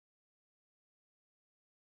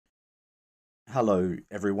Hello,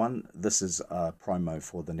 everyone. This is a promo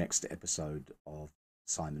for the next episode of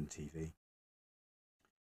SimonTV.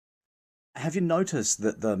 Have you noticed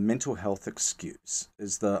that the mental health excuse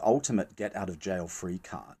is the ultimate get out of jail free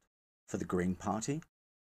card for the Green Party?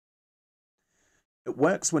 It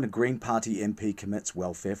works when a Green Party MP commits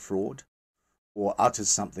welfare fraud or utters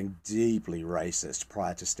something deeply racist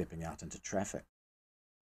prior to stepping out into traffic,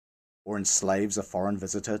 or enslaves a foreign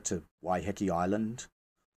visitor to Waiheke Island,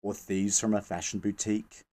 or thieves from a fashion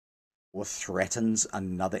boutique, or threatens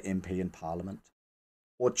another MP in Parliament,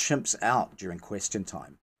 or chimps out during question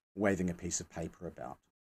time, waving a piece of paper about,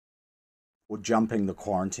 or jumping the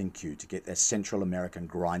quarantine queue to get their Central American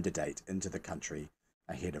grinder date into the country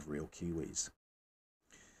ahead of real Kiwis.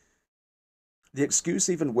 The excuse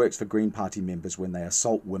even works for Green Party members when they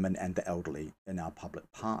assault women and the elderly in our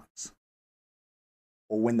public parks,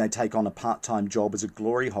 or when they take on a part-time job as a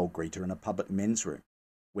glory hole greeter in a public men's room,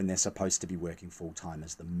 when they're supposed to be working full-time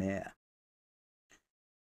as the mayor.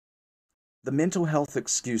 The mental health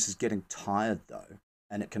excuse is getting tired, though,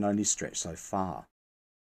 and it can only stretch so far.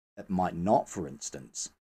 It might not, for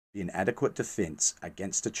instance, be an adequate defence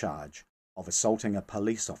against a charge of assaulting a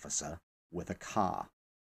police officer with a car.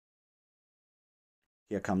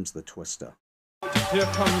 Here comes the twister. Here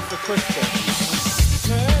comes the twister.